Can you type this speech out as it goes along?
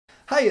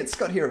Hey, it's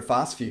Scott here at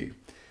FastView.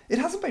 It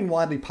hasn't been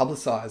widely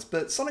publicised,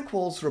 but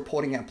SonicWall's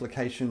reporting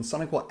application,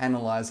 SonicWall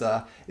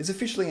Analyzer, is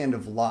officially end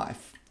of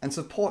life, and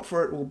support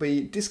for it will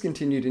be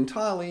discontinued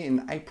entirely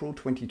in April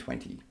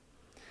 2020.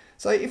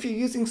 So if you're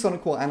using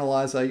SonicWall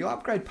Analyzer, your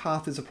upgrade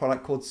path is a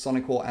product called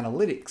SonicWall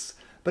Analytics,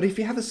 but if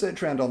you have a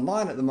search around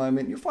online at the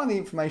moment, you'll find the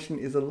information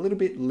is a little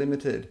bit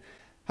limited.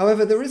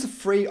 However, there is a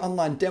free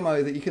online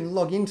demo that you can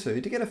log into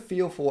to get a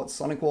feel for what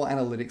SonicWall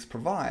Analytics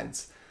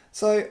provides.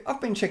 So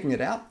I've been checking it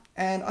out,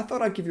 and I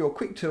thought I'd give you a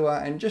quick tour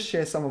and just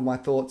share some of my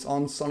thoughts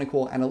on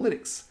SonicWall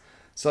Analytics.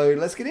 So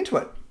let's get into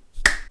it.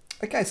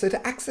 Okay, so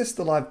to access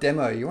the live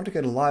demo, you want to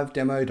go to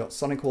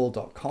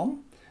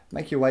livedemo.sonicwall.com,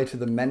 make your way to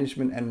the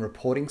Management and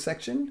Reporting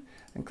section,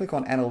 and click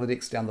on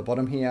Analytics down the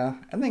bottom here,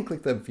 and then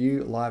click the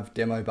View Live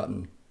Demo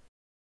button.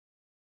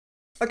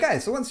 Okay,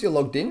 so once you're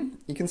logged in,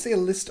 you can see a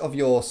list of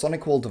your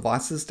SonicWall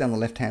devices down the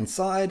left-hand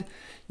side.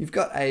 You've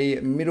got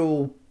a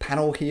middle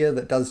panel here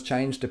that does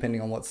change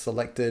depending on what's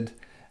selected.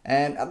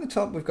 And at the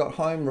top, we've got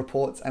Home,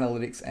 Reports,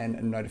 Analytics,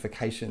 and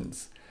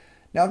Notifications.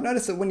 Now, I've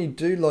noticed that when you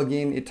do log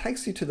in, it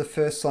takes you to the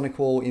first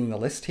SonicWall in the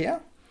list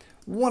here.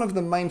 One of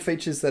the main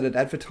features that it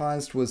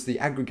advertised was the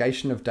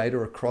aggregation of data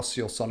across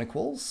your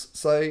SonicWalls.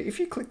 So if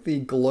you click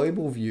the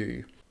global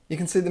view, you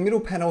can see the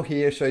middle panel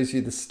here shows you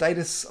the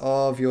status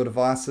of your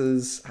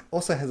devices,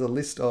 also has a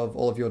list of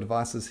all of your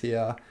devices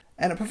here,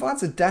 and it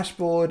provides a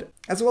dashboard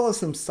as well as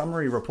some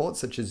summary reports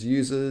such as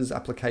users,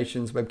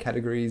 applications, web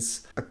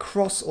categories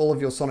across all of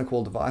your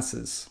SonicWall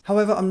devices.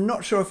 However, I'm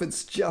not sure if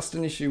it's just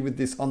an issue with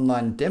this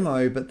online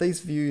demo, but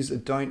these views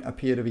don't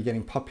appear to be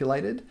getting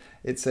populated.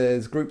 It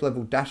says group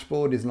level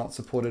dashboard is not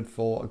supported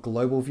for a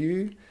global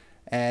view.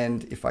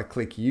 And if I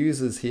click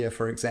users here,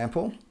 for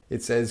example,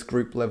 it says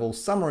group level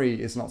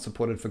summary is not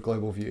supported for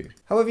global view.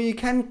 However, you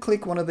can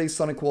click one of these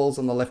SonicWalls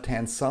on the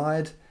left-hand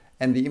side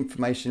and the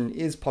information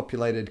is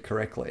populated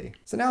correctly.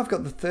 So now I've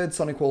got the third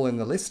SonicWall in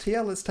the list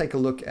here. Let's take a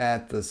look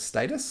at the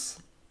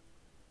status.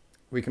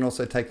 We can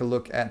also take a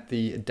look at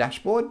the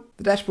dashboard.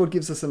 The dashboard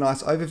gives us a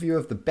nice overview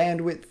of the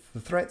bandwidth, the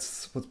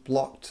threats, what's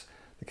blocked,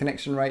 the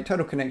connection rate,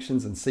 total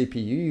connections, and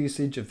CPU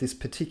usage of this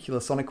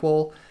particular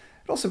SonicWall.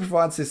 It also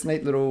provides this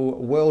neat little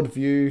world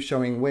view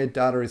showing where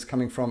data is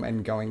coming from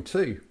and going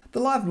to.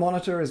 The live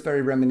monitor is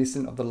very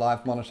reminiscent of the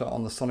live monitor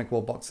on the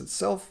SonicWall box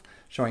itself,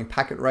 showing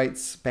packet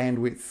rates,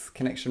 bandwidth,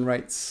 connection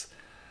rates,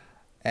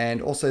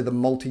 and also the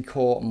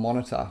multi-core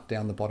monitor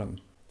down the bottom.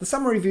 The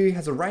summary view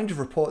has a range of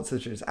reports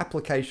such as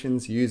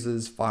applications,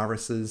 users,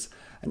 viruses,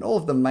 and all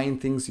of the main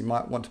things you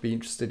might want to be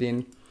interested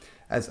in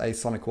as a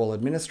SonicWall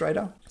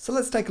administrator. So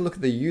let's take a look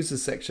at the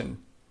users section.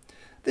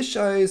 This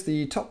shows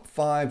the top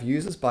 5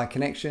 users by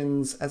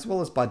connections as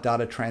well as by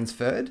data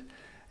transferred.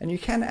 And you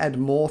can add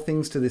more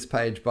things to this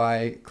page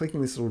by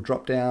clicking this little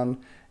drop down,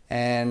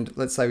 and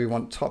let's say we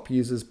want top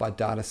users by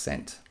data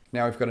sent.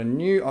 Now we've got a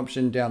new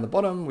option down the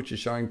bottom which is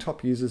showing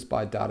top users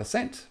by data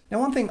sent. Now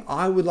one thing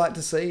I would like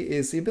to see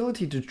is the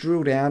ability to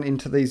drill down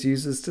into these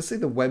users to see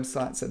the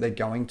websites that they're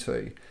going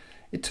to.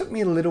 It took me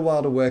a little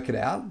while to work it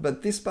out,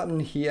 but this button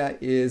here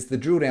is the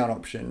drill down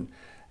option.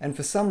 And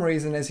for some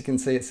reason, as you can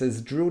see, it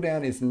says drill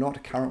down is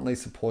not currently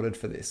supported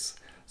for this.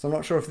 So I'm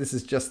not sure if this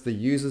is just the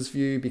user's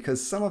view,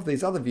 because some of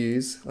these other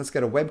views, let's go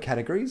to web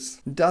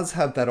categories, does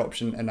have that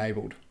option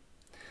enabled.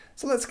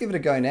 So let's give it a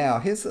go now.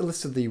 Here's a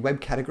list of the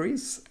web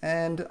categories,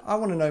 and I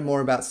want to know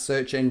more about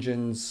search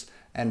engines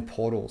and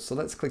portals. So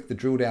let's click the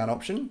drill down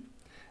option,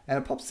 and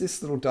it pops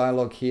this little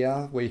dialog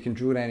here where you can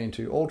drill down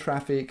into all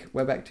traffic,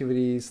 web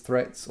activities,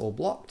 threats, or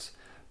blocked.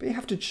 But you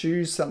have to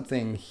choose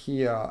something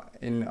here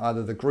in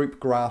either the group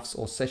graphs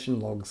or session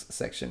logs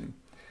section.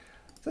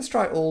 Let's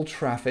try all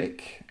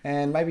traffic,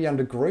 and maybe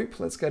under group,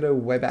 let's go to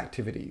web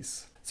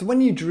activities. So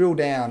when you drill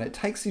down, it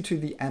takes you to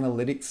the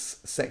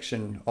analytics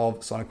section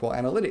of SonicWall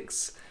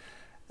Analytics.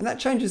 And that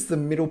changes the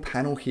middle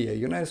panel here.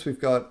 You'll notice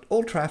we've got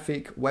all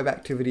traffic, web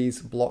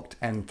activities, blocked,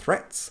 and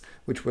threats,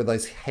 which were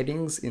those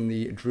headings in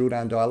the drill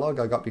down dialog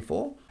I got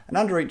before. And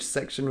under each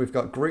section, we've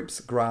got groups,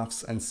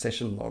 graphs, and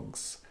session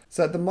logs.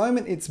 So at the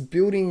moment, it's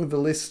building the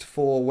list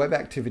for web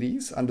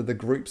activities under the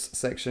groups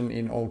section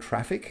in all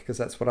traffic, because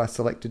that's what I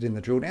selected in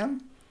the drill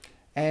down.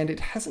 And it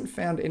hasn't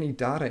found any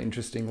data,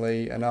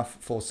 interestingly enough,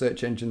 for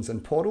search engines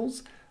and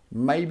portals.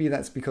 Maybe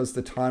that's because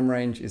the time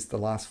range is the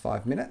last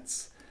 5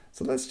 minutes.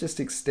 So let's just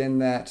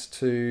extend that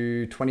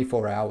to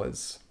 24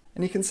 hours.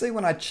 And you can see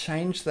when I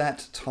change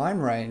that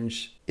time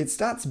range, it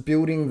starts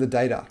building the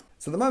data.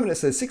 So at the moment it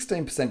says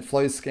 16%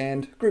 flows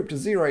scanned, grouped to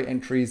 0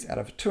 entries out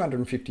of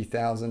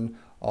 250,000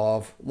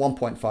 of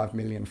 1.5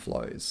 million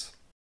flows.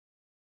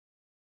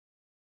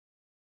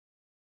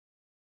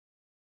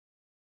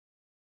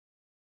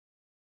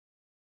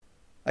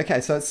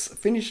 Okay, so it's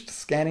finished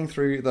scanning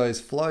through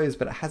those flows,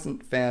 but it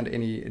hasn't found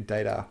any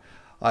data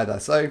either.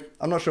 So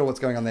I'm not sure what's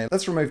going on there.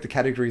 Let's remove the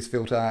categories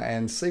filter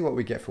and see what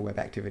we get for web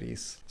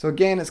activities. So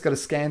again, it's got to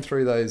scan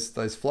through those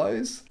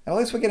flows. And at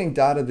least we're getting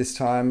data this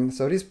time,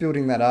 so it is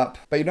building that up.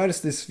 But you notice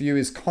this view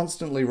is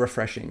constantly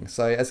refreshing.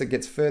 So as it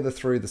gets further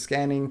through the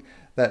scanning,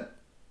 that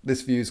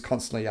this view is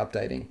constantly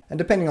updating. And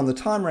depending on the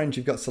time range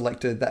you've got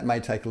selected, that may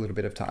take a little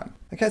bit of time.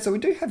 Okay, so we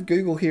do have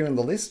Google here in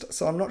the list,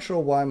 so I'm not sure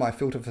why my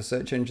filter for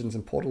search engines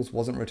and portals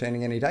wasn't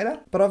returning any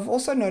data. But I've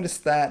also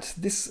noticed that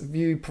this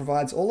view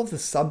provides all of the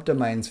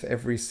subdomains for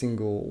every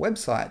single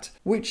website,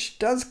 which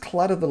does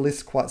clutter the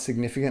list quite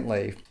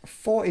significantly.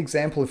 For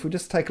example, if we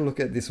just take a look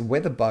at this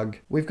weather bug,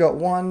 we've got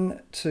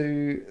 1,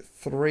 2,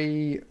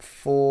 3,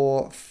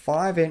 4,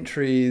 5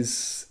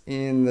 entries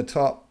in the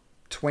top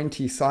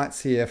 20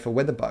 sites here for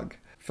weatherbug.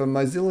 For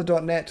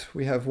Mozilla.net,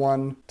 we have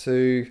 1,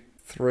 2,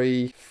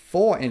 3,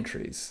 4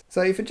 entries.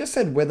 So if it just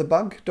said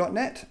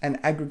weatherbug.net and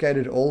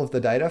aggregated all of the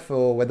data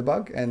for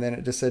weatherbug, and then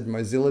it just said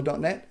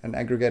Mozilla.net and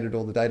aggregated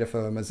all the data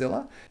for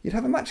Mozilla, you'd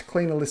have a much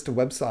cleaner list of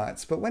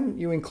websites. But when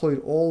you include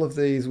all of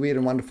these weird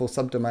and wonderful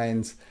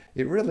subdomains,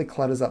 it really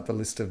clutters up the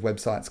list of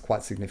websites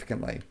quite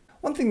significantly.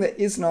 One thing that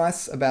is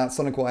nice about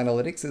SonicWall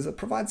Analytics is it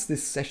provides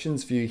this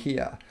sessions view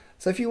here.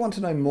 So if you want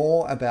to know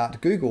more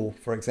about Google,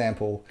 for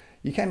example,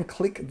 you can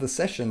click the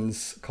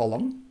sessions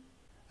column,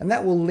 and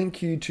that will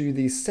link you to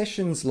the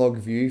sessions log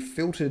view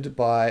filtered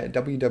by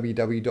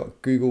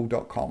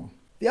www.google.com.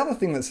 The other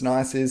thing that's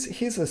nice is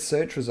here's a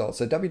search result.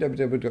 So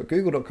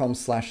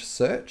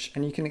www.google.com/search,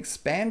 and you can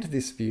expand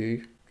this view.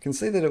 You can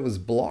see that it was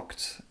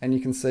blocked, and you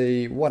can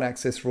see what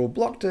access rule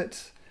blocked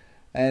it,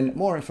 and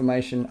more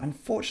information.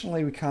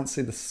 Unfortunately, we can't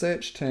see the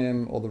search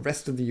term or the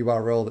rest of the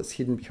URL that's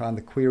hidden behind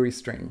the query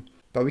string.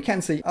 But we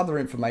can see other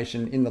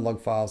information in the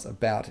log files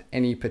about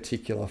any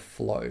particular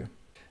flow.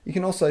 You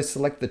can also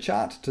select the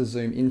chart to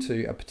zoom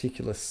into a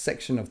particular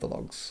section of the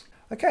logs.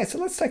 Okay, so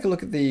let's take a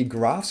look at the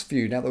graphs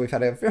view now that we've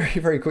had a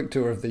very quick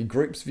tour of the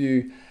groups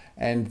view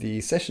and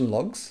the session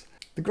logs.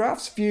 The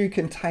graphs view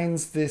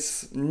contains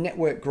this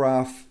network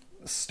graph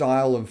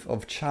style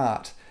of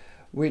chart,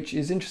 which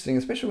is interesting,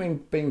 especially when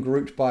being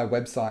grouped by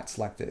websites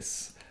like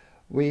this.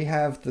 We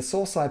have the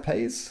source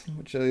IPs,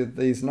 which are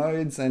these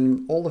nodes,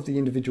 and all of the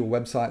individual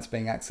websites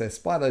being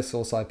accessed by those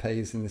source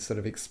IPs in this sort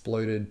of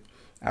exploded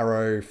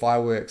arrow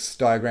fireworks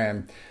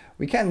diagram.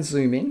 We can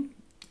zoom in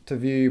to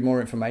view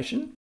more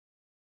information,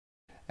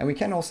 and we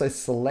can also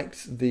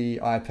select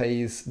the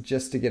IPs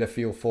just to get a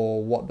feel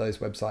for what those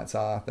websites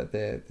are that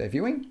they're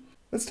viewing.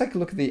 Let's take a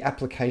look at the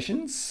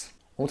applications.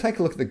 We'll take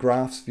a look at the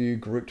graphs view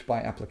grouped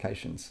by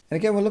applications. And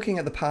again, we're looking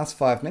at the past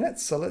 5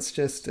 minutes. So let's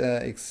just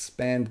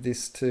expand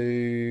this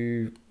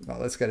to, well,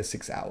 let's go to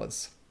 6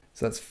 hours.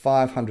 So that's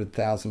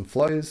 500,000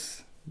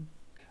 flows.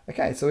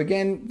 Okay, so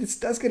again, this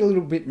does get a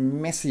little bit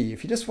messy.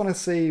 If you just want to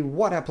see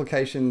what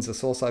applications a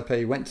source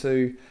IP went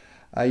to,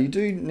 you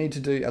do need to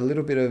do a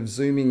little bit of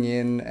zooming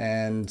in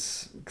and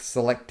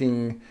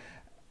selecting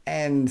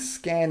and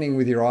scanning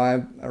with your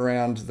eye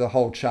around the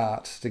whole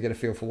chart to get a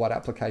feel for what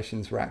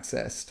applications were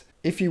accessed.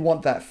 If you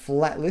want that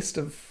flat list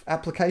of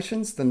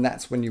applications, then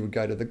that's when you would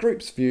go to the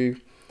groups view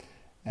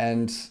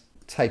and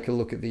take a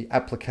look at the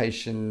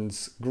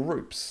applications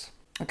groups.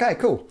 Okay,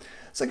 cool.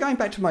 So going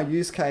back to my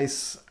use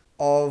case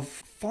of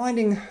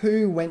finding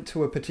who went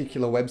to a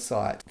particular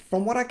website,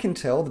 from what I can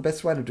tell, the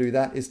best way to do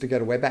that is to go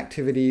to web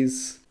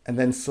activities and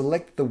then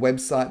select the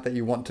website that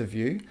you want to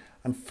view.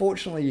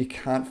 Unfortunately, you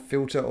can't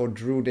filter or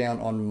drill down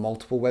on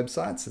multiple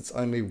websites. It's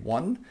only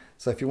one.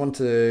 So if you want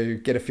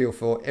to get a feel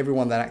for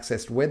everyone that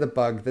accessed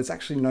weatherbug, there's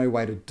actually no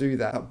way to do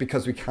that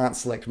because we can't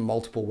select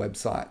multiple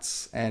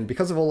websites. And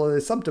because of all of the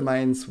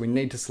subdomains, we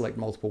need to select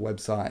multiple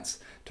websites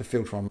to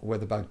filter on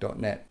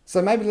weatherbug.net.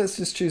 So maybe let's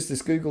just choose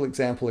this Google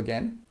example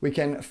again. We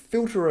can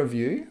filter a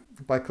view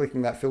by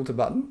clicking that filter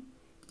button.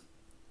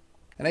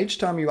 And each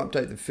time you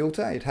update the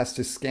filter, it has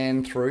to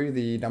scan through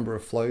the number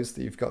of flows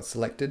that you've got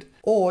selected.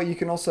 Or you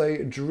can also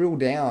drill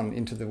down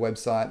into the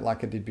website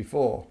like I did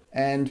before.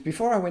 And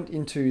before I went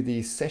into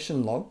the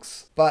session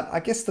logs, but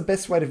I guess the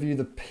best way to view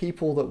the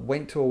people that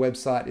went to a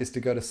website is to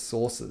go to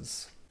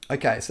sources.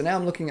 Okay, so now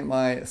I'm looking at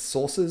my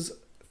sources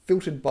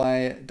filtered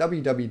by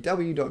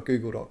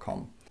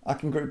www.google.com. I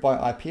can group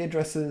by IP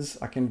addresses,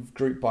 I can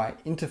group by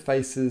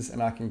interfaces,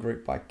 and I can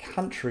group by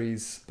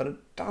countries, but it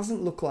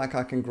doesn't look like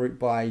I can group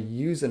by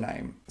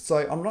username.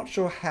 So I'm not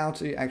sure how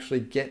to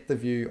actually get the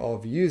view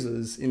of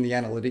users in the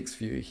analytics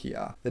view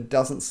here. There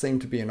doesn't seem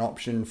to be an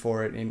option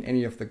for it in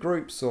any of the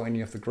groups or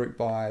any of the group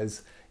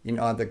bys in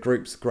either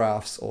groups,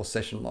 graphs, or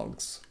session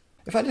logs.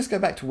 If I just go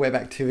back to web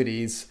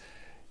activities,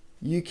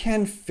 you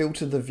can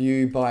filter the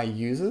view by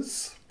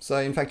users. So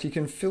in fact, you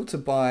can filter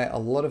by a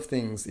lot of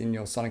things in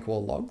your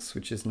SonicWall logs,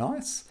 which is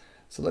nice.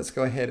 So let's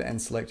go ahead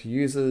and select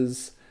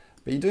users,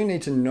 but you do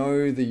need to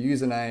know the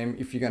username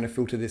if you're going to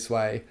filter this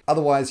way.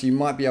 Otherwise, you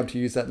might be able to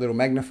use that little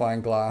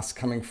magnifying glass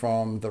coming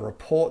from the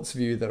reports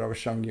view that I was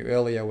showing you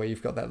earlier, where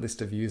you've got that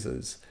list of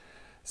users.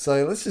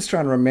 So let's just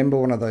try and remember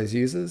one of those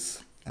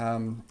users.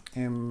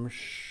 M.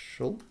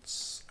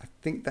 Schultz, I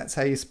think that's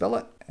how you spell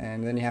it.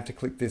 And then you have to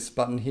click this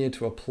button here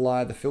to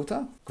apply the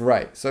filter.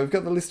 Great, so we've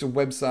got the list of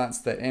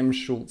websites that M.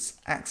 Schultz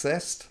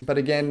accessed. But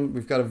again,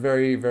 we've got a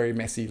very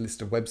messy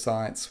list of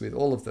websites with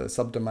all of the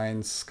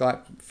subdomains.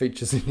 Skype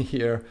features in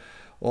here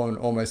on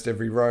almost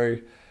every row.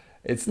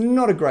 It's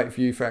not a great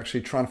view for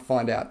actually trying to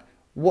find out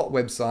what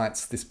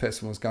websites this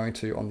person was going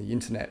to on the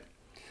internet.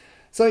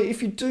 So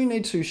if you do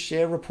need to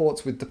share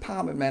reports with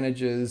department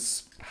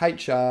managers,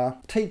 HR,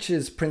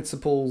 teachers,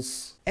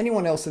 principals,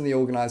 anyone else in the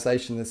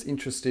organization that's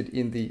interested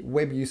in the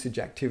web usage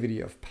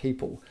activity of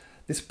people,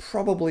 this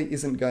probably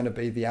isn't going to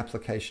be the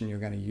application you're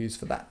going to use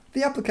for that.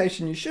 The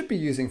application you should be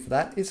using for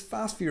that is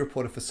Fast View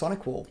Reporter for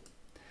SonicWall.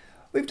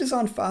 We've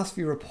designed Fast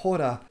View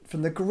Reporter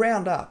from the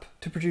ground up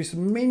to produce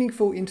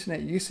meaningful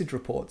internet usage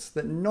reports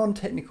that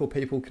non-technical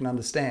people can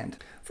understand.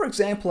 For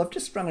example, I've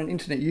just run an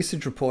internet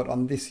usage report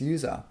on this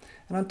user,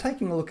 and I'm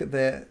taking a look at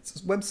their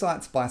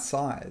websites by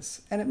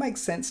size, and it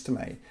makes sense to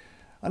me.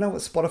 I know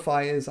what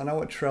Spotify is, I know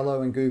what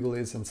Trello and Google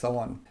is, and so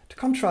on. To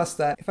contrast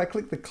that, if I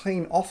click the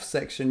Clean Off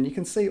section, you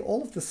can see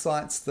all of the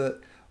sites that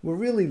were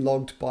really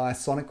logged by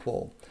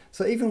SonicWall.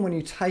 So even when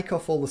you take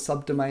off all the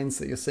subdomains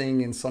that you're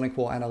seeing in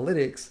SonicWall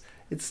Analytics,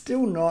 it's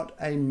still not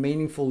a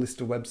meaningful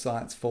list of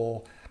websites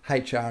for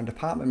HR and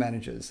department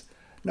managers.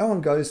 No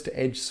one goes to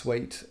Edge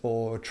Suite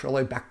or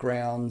Trello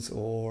Backgrounds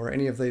or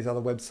any of these other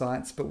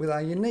websites, but with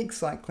our unique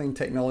site clean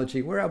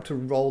technology, we're able to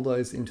roll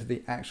those into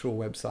the actual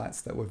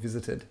websites that were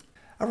visited.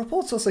 Our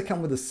reports also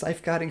come with a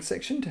safeguarding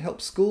section to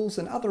help schools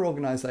and other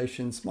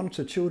organisations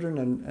monitor children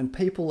and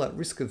people at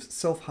risk of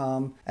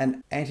self-harm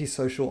and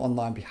antisocial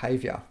online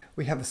behaviour.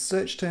 We have a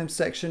search terms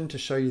section to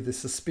show you the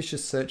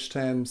suspicious search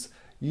terms,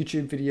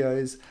 YouTube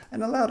videos,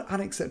 and allowed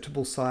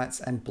unacceptable sites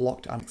and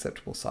blocked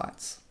unacceptable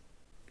sites.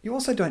 You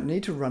also don't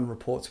need to run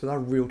reports with our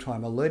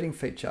real-time alerting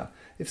feature.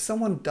 If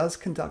someone does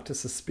conduct a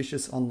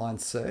suspicious online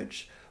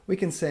search, we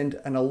can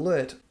send an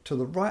alert to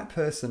the right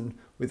person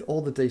with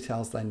all the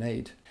details they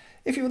need.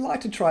 If you would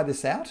like to try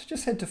this out,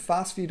 just head to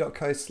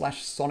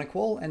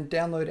fastview.co/SonicWall and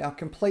download our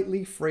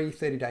completely free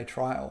 30-day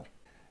trial.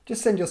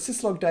 Just send your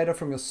syslog data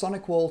from your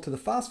SonicWall to the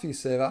FastView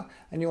server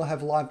and you'll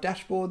have live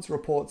dashboards,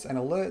 reports and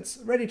alerts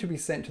ready to be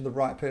sent to the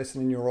right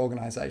person in your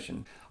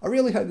organization. I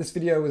really hope this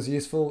video was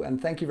useful and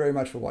thank you very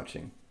much for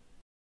watching.